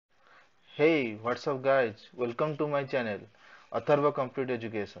Hey, what's up guys? Welcome to my channel Atharva Complete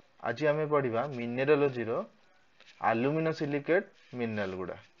Education. आज आमे पढ़िबा मिनरलोजी रो aluminosilicate mineral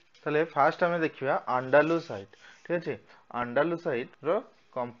गुडा. तले fast आमे देखिबा अंडालुसाइट. ठीक अछि. अंडालुसाइट रो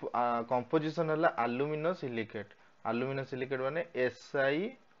कंपोजिशन हला aluminosilicate. aluminosilicate माने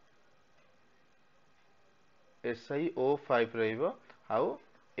SiO5 रहइबो आउ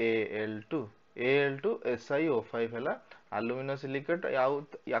Al2 SiO5 हला aluminosilicate आउ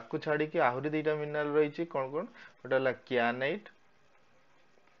याकु छाडी कि आहुरी दुईटा मिनरल रहिछि कोन कोन ओटा हला क्यानाइट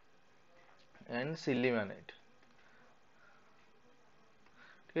एंड सिलिमानाइट.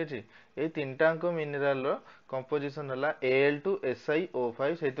 ठीक अछि. ए तीनटांको मिनरल रो कंपोजिशन हला Al2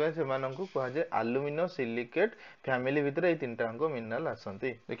 SiO5 सेतवे सेमानंकु कहा जे aluminosilicate फैमिली भितर ए तीनटांको मिनरल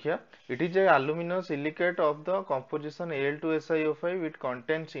आसंती. देखिया it is a aluminosilicate of the composition Al2 SiO5. It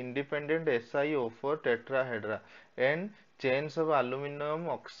contains independent SiO4 tetrahedra and chains of aluminum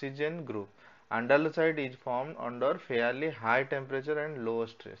oxygen group. Andalusite is formed under fairly high temperature and low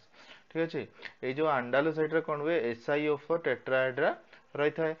stress. ठीक अछि. ए जो अंडालुसाइट रे कोन हुए SiO4 tetrahedra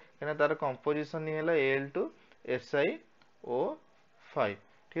रही थाए केना तार composition ही हला Al2 SiO5.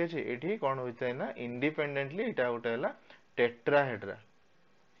 ठीक अछि. एठी कोन होइतै ना इंडिपेंडेंटली इटा उटा हला टेट्राहेड्रा.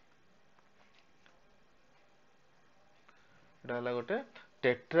 एटा हला गोटे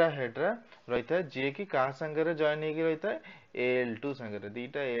टेट्राहेड्रा रही थाए जे कि का संगे जॉइन हेकी रही थाए Al2 संगे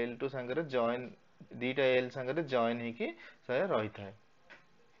दीटा Al2 संगे जॉइन दीटा Al संगे जॉइन हेकी से रही थाए.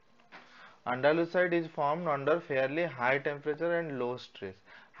 Andalusite is formed under fairly high temperature and low stress.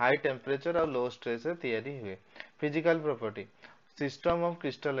 High temperature और low stress से तैयारी हुए. Physical property. System of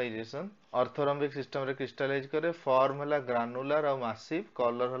crystallization. Orthorhombic system रे crystallize करे. Form हला granular और massive.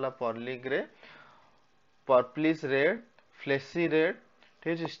 Color हला pearly grey, purplish red, fleshy red.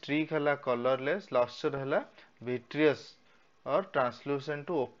 ठीक है. Streak हला colorless. Luster हला vitreous और ट्रांसलूसेंट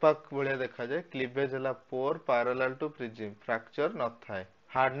टू ओपाक भलिया देखा जाए. क्लीवेज हला पोर पैरेलल टू प्रिज्म. फ्रैक्चर न थाए.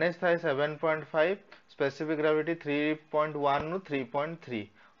 हार्डनेस थाए 7.5, स्पेसिफिक ग्रेविटी 3.1 नु 3.3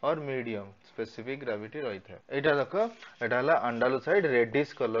 और मीडियम स्पेसिफिक ग्रेविटी रही थाए. एटा देखो एटा हला अंडालुसाइड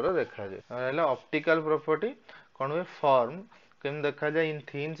रेडिश कलर देखा जाए. हला ऑप्टिकल प्रॉपर्टी कोन हुए फॉर्म केम देखा जाए इन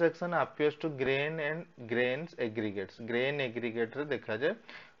thin section appears to grain and grains aggregates. Grain aggregate रे देखा जाए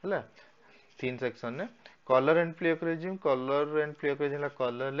हला थिन सेक्शन ने. color and pleochroism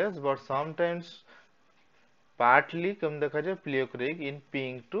colorless but sometimes partly कम देखा जाए pleochroic in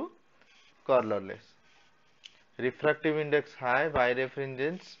pink to colorless. refractive index high,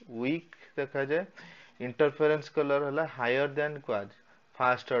 birefringence weak देखा जाए. interference color हला higher than quad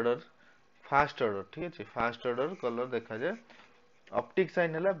fast order ठीक है. fast order color देखा जाए. optic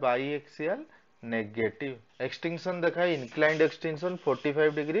sign हला biaxial negative. extinction देखा है inclined extinction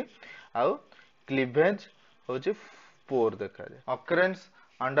 45 degree आउ cleavage होची 4 देखा जाए. occurrence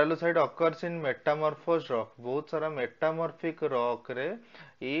अंडालुसाइड occurs in metamorphosed rock. बहुत सारा मेटामॉर्फिक रॉक रे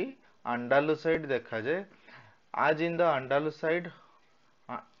ई अंडालुसाइड देखा जाए. आज इन द अंडालुसाइड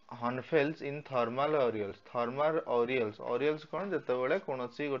हनफेल्स इन थर्मल ऑरियल्स कोन जते बेले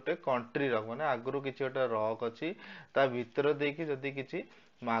कोनोसी गोटे कंट्री रॉक माने आगुरु किछि गोटे रॉक अछि ता भीतर देखि जदी किछि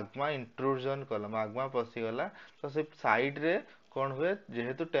magma intrusion कला magma पसी गला तो से साइड रे कोन हुए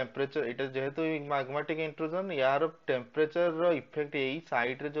जेहेतु टेम्परेचर इटा जेहेतु मैग्मेटिक इंट्रूजन यार टेम्परेचर रो इफेक्ट एई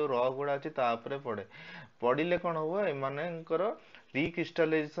साइड रे जो रॉक गुडा अछि ता ऊपर पड़िले कोन हुए एमानकर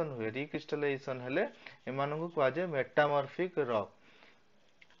रिक्रिस्टलाइजेशन हुए. रिक्रिस्टलाइजेशन हेले एमानकु कहवा जाय मेटामॉर्फिक रॉक.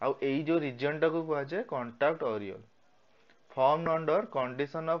 आउ एई जो रीजन टा को कहवा जाय contact Oriel. formed under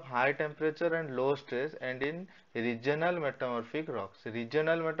condition of high temperature and low stress and in regional metamorphic rocks.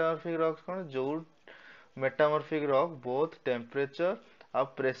 Regional metamorphic rocks कोन जो मेटामॉर्फिक रॉक बोथ टेम्परेचर आ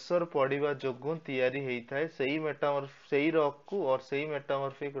प्रेशर पड़िबा जोगु तैयारी हेई थाए. सेही रॉक को और सेही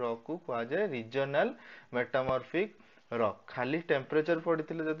मेटामॉर्फिक रॉक को कहा जाए रीजनल मेटामॉर्फिक रॉक. खाली टेम्परेचर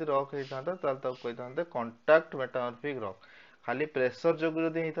पड़िथिले जदी रॉक हेई थांता ताल ताको कहि थांते कांटेक्ट मेटामॉर्फिक रॉक. खाली प्रेशर जोगु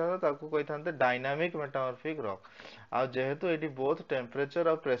जदी हेई थांता ताको कहि थांते डायनामिक मेटामॉर्फिक रॉक. आ जेहेतु एटी बोथ टेम्परेचर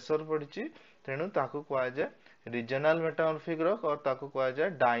और प्रेशर पड़िछि तेनु ताको कहा जाए रीजनल मेटामॉर्फिक रॉक और ताको कहा जाए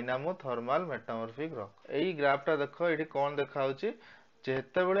डायनामो थर्मल मेटामॉर्फिक रॉक. एई ग्राफ टा देखो एटी कोन देखा होछि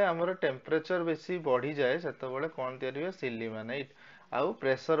जेते बेले हमर टेम्परेचर बेसी बढ़ी जाए सेते बेले कोन तयारी हुए सिलिमानाइट आउ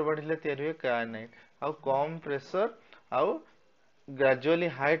प्रेशर बढ़िले तयारी हुए क्यानाइट आउ कम प्रेशर आउ ग्रेजुअली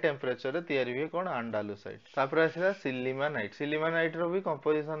हाई टेम्परेचर रे तयारी हुए कोन अंडालुसाइट. तापर आसीला सिलिमानाइट. सिलिमानाइट रो भी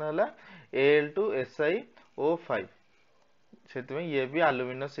कंपोजिशन हला Al2 SiO5 सेतमे ये भी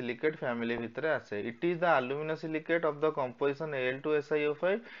aluminosilicate family भितरे आसे. It is the aluminosilicate of the composition Al2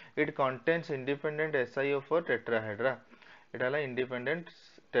 SiO5. It contains independent SiO4 tetrahedra. It is independent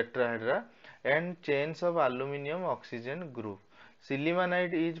tetrahedra and chains of aluminum oxygen group.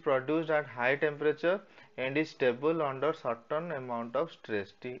 Sillimanite is produced at high temperature and is stable under certain amount of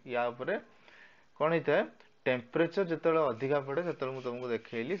stress. या ऊपर कौन होता है temperature जितेबाला अधिका पड़े से तुमको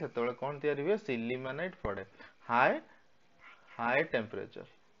देखली से कौन तैयारी हुए सिलिमानाइट पड़े high temperature.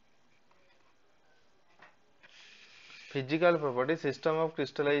 Physical property system of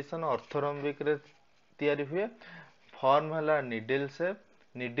crystallization ऑर्थोरॉम्बिक रे तैयारी हुए. फॉर्म हला निडल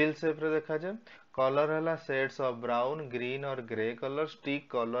शेप रे देखा जाए. कलर हला शेड्स ऑफ ब्राउन ग्रीन और grey colour. Stick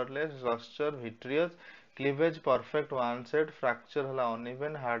colourless structure vitreous. Cleavage perfect one set. Fracture हला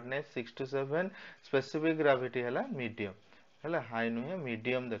uneven. Hardness 6 to 7. Specific gravity हला मीडियम हला हाई नुहे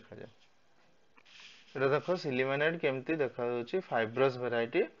मीडियम देखा जाए. एटा देखो सिलिमानाइट केमती देखा होची फाइब्रस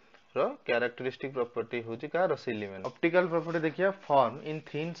वेराइटी रो कैरेक्टरिस्टिक प्रॉपर्टी होची कार सिलिमानाइट. ऑप्टिकल प्रॉपर्टी देखिया. Form in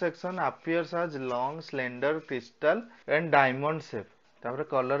thin section appears as long slender crystal and diamond shape. तापर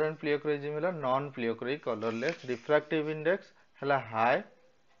कलर एंड प्लियोक्रोइज्म हला नॉन प्लियोक्रोइक कलरलेस. रिफ्रैक्टिव इंडेक्स हला हाई.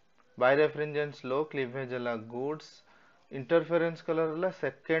 बायरेफ्रिंजेंस लो. क्लीवेज हला गुड्स. इंटरफेरेंस कलर हला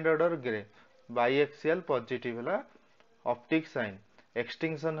सेकंड ऑर्डर ग्रे. बाइएक्सियल पॉजिटिव हला optic sign.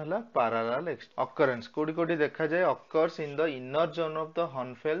 Extinction हला parallel. Occurrence कोडी कोडी देखा जाए occurs in the inner zone of the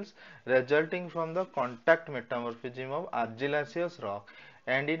hornfels resulting from the contact metamorphism of argillaceous rock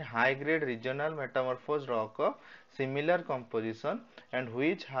and in high grade regional metamorphosed rock of similar composition and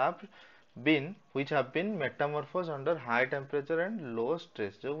which have been metamorphosed under high temperature and low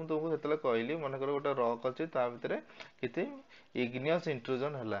stress. जो ମୁଁ तुमको सेतले कहली मन कर गोटे rock अछि ता भितरे किति igneous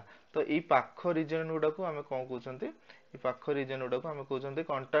intrusion हला तो ई पाख रीजन गुडा को हमें कोन कहउछंती ई पाख रीजन गुडा को हमें कहउछंती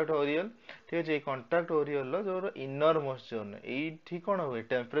कांटेक्ट ओरियल. ठीक अछि. ई कांटेक्ट ओरियल लो जो इनर मोस्ट जोन ई ठीक कोन होय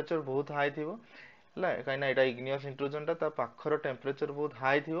टेंपरेचर बहुत हाई थिबो हला काइना एटा igneous intrusion ता पाखर टेंपरेचर बहुत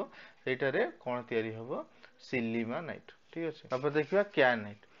हाई थिबो सेटारे कोन तयारी हबो सिलिमानाइट. ठीक अछि. अब देखिबा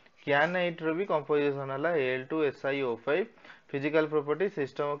क्यानाइट. क्यानाइट रो भी कंपोजिशन हला Al2SiO5. Physical property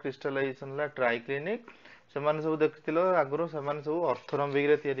system of crystallization हला ट्राइक्लिनिक. सेमाने सब देखथिलो आगरो सेमाने सब ऑर्थोरॉम्बिक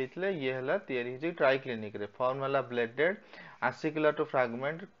रे तयारी हितले ये हला तयारी हिजि ट्राइक्लिनिक रे. फॉर्म हला blooded. आसिकुलर to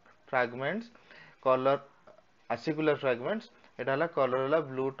fragments colour आसिकुलर fragments. एटा हला कलर हला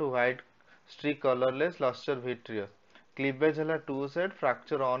blue to white. Streak colourless. Lustre vitreous. Cleavage हला 2 सेट.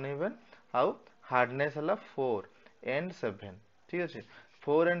 Fracture uneven. आउ हार्डनेस हला 4 and 7. ठीक अछि.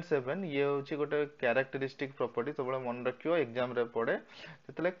 4 and 7 ये होची गोटे कैरेक्टरिस्टिक प्रॉपर्टी सब मन रखियो एग्जाम रे पड़े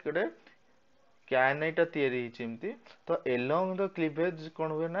सेतले गोटे क्यानाइट तयारी हिचिमती तो एलोंग द क्लीवेज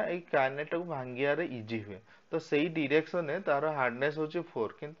कोन हुए ना ए क्यानाइट को भांगिया रे इजी हुए तो सेही डायरेक्शन ने तार हार्डनेस होची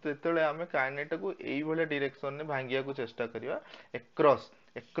 4 किंतु तेतले आमे क्यानाइट को एई भले डायरेक्शन ने भांगिया को चेष्टा करिवा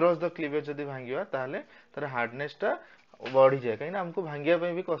एक्रॉस द क्लीवेज जदी भांगिवा ताले तार हार्डनेस ता बढ़ी जाए कहीं हमको भांगिया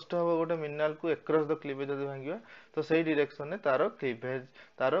पे भी कष्ट हो गोटे मिनरल को एक्रॉस द क्लीवेज जदी भांगिवा तो सेही डायरेक्शन ने तार क्लीवेज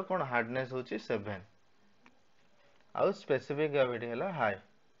तार कोन हार्डनेस होची 7 आउ स्पेसिफिक ग्रेविटी हला हाई.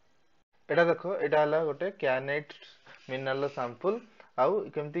 एटा देखो एटा हला गोटे क्यानाइट मिनरल सैंपल आउ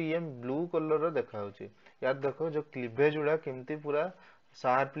केमती ये ब्लू कलर रो देखा होची. याद देखो जो क्लीवेज उडा केमती पूरा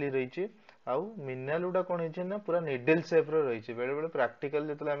शार्पली रहिची आउ मिनरल उडा कोन हिचे ना पूरा निडल शेप रो रहिची. बेले बेले प्रैक्टिकल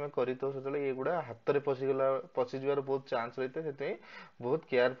जेतले हमें करी तो सेतले ये गुडा हाथ रे पसी जवार बहुत चांस रहते सेते बहुत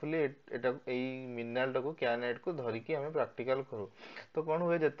केयरफुली एटा एई मिनरल को क्यानाइट को धरी की हमें प्रैक्टिकल करू तो कोन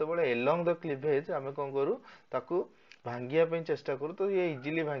हुए जते बेले अलोंग द क्लीवेज हमें कोन करू ताकू भांगिया पे चेष्टा करू तो ये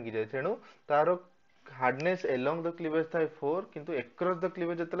इजीली भांगी जाए तेणु तार हार्डनेस अलोंग द क्लीवेज थाए 4 किंतु एक्रॉस द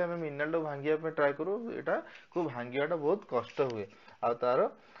क्लीवेज जतले हमें मिनरल भांगिया पे ट्राई करू एटा को भांगियाटा बहुत कष्ट हुए आ तार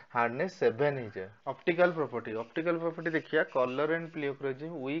हार्डनेस 7 ही जाए. ऑप्टिकल प्रॉपर्टी देखिया कलर एंड प्लियोक्रोइज्म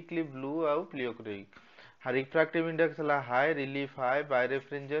वीकली ब्लू आउ प्लियोक्रोइक. रिफ्रैक्टिव इंडेक्स हला हाई. Relief high.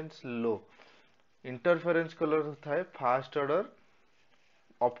 बायरेफ्रिंजेंस लो. इंटरफेरेंस कलर थाए फर्स्ट ऑर्डर.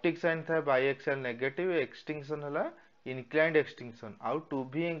 ऑप्टिक साइन थाए बाइएक्सियल नेगेटिव. एक्सटिंक्शन हला inclined extinction आउ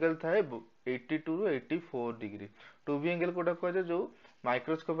 2v एंगल थाए 82 to 84 degree. 2v angle Kota कहजे जो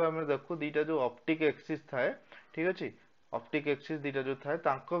माइक्रोस्कोप में देखु दीटा जो ऑप्टिक एक्सिस थाए ठीक अछि ऑप्टिक एक्सिस दीटा जो थाए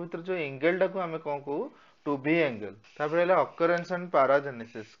तांको भीतर जो एंगल टा को हमें कोन कहू 2v एंगल. तापर हला occurrence and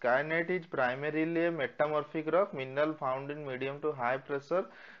paragenesis. Kyanite is primarily a metamorphic rock mineral found in medium to high pressure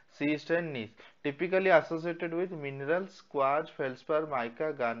schist and gneiss typically associated with minerals quartz feldspar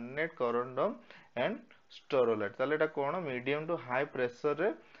mica garnet corundum and स्टोरोलाइट. ताले एटा कोन medium to high pressure रे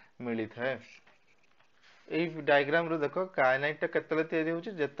मिली थाए. ए diagram रो देखो kyanite केतले तयारी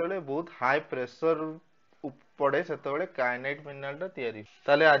होची जेतले बहुत high pressure पड़े सेतबेले kyanite mineral ता तयारी.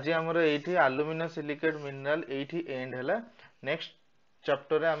 ताले आज हमर एठी एल्यूमिनोसिलिकेट मिनरल एठी एंड हला. नेक्स्ट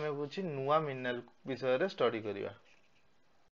चैप्टर रे हमें बुझी नुवा मिनरल विषय रे स्टडी करिया.